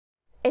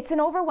It's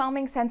an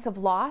overwhelming sense of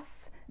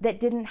loss that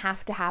didn't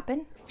have to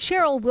happen.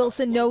 Cheryl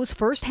Wilson knows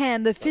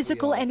firsthand the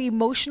physical and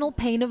emotional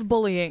pain of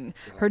bullying.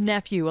 Her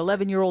nephew,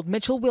 11-year-old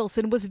Mitchell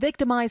Wilson, was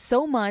victimized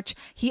so much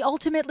he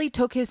ultimately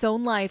took his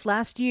own life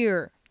last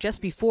year, just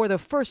before the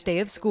first day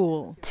of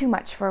school. Too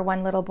much for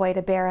one little boy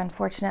to bear,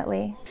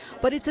 unfortunately.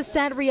 But it's a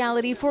sad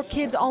reality for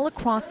kids all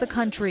across the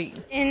country.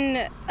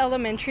 In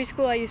elementary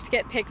school, I used to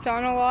get picked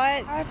on a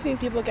lot. I've seen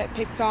people get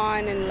picked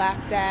on and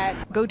laughed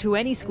at. Go to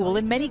any school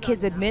and many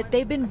kids admit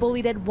they've been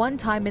bullied at one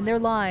time in their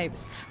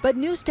lives. But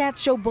new stats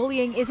show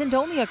bullying isn't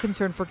only a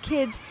concern for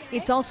kids,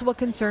 it's also a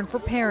concern for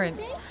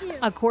parents.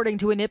 According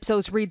to an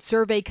Ipsos Reid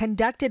survey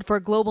conducted for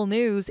Global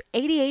News,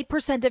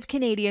 88% of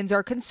Canadians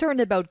are concerned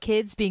about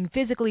kids being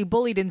physically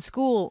bullied in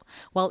school,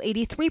 while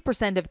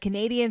 83% of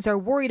Canadians are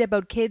worried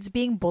about kids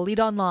being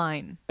bullied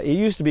online. It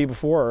used to be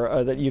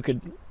before that you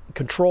could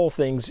control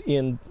things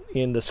in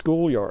the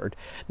schoolyard.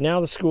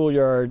 Now the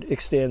schoolyard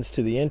extends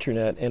to the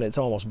internet and it's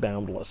almost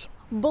boundless.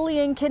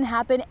 Bullying can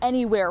happen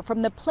anywhere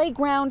from the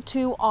playground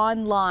to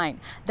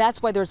online.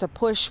 That's why there's a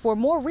push for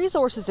more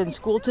resources in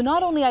school to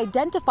not only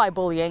identify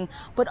bullying,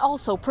 but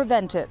also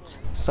prevent it.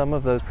 Some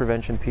of those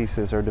prevention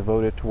pieces are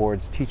devoted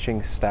towards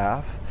teaching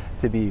staff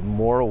to be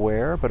more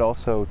aware, but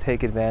also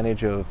take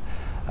advantage of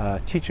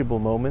teachable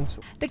moments.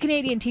 The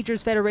Canadian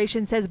Teachers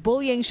Federation says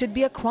bullying should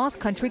be a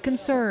cross-country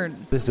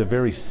concern. This is a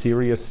very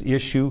serious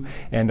issue,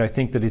 and I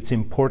think that it's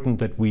important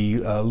that we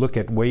look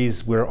at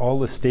ways where all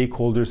the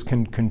stakeholders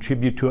can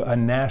contribute to a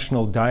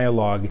national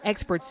dialogue.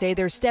 Experts say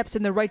there's steps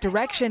in the right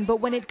direction, but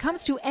when it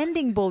comes to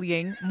ending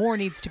bullying, more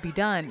needs to be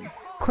done.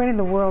 According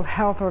to the World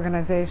Health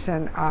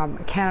Organization,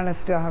 Canada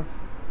still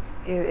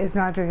is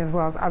not doing as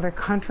well as other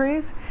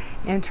countries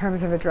in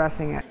terms of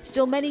addressing it.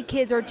 Still, many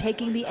kids are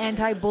taking the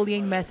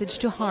anti-bullying message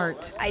to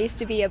heart. I used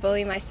to be a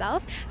bully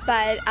myself,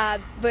 but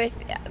with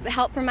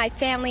help from my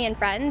family and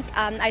friends,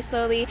 I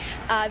slowly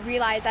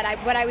realized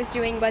that what I was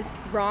doing was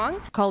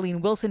wrong.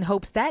 Colleen Wilson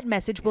hopes that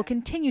message will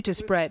continue to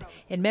spread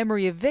in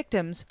memory of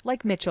victims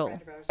like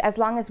Mitchell. As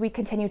long as we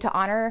continue to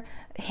honor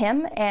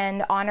him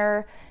and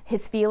honor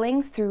his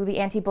feelings through the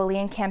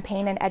anti-bullying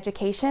campaign and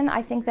education,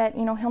 I think that,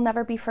 he'll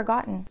never be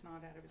forgotten.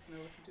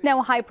 Now,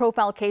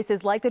 high-profile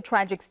cases like the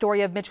tragic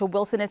story of Mitchell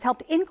Wilson has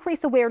helped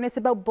increase awareness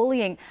about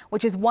bullying,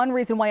 which is one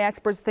reason why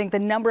experts think the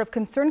number of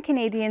concerned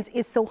Canadians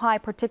is so high,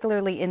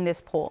 particularly in this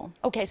poll.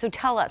 Okay, so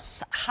tell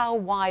us, how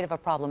wide of a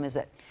problem is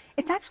it?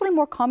 It's actually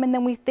more common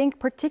than we think,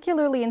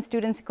 particularly in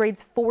students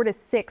grades 4 to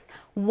 6.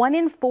 1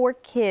 in 4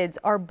 kids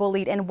are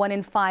bullied and 1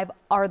 in 5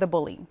 are the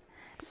bully.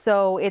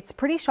 So it's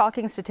pretty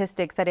shocking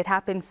statistics that it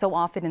happens so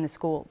often in the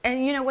schools.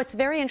 And what's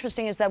very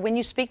interesting is that when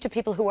you speak to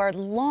people who are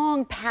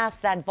long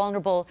past that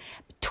vulnerable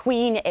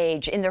tween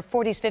age, in their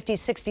 40s, 50s,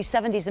 60s,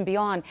 70s and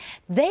beyond,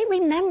 they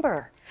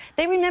remember.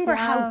 They remember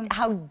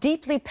how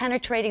deeply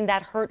penetrating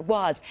that hurt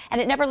was,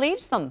 and it never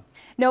leaves them.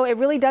 No, it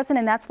really doesn't,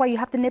 and that's why you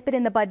have to nip it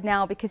in the bud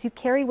now, because you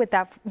carry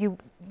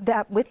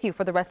that with you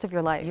for the rest of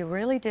your life. You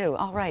really do.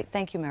 All right.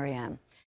 Thank you, Marianne.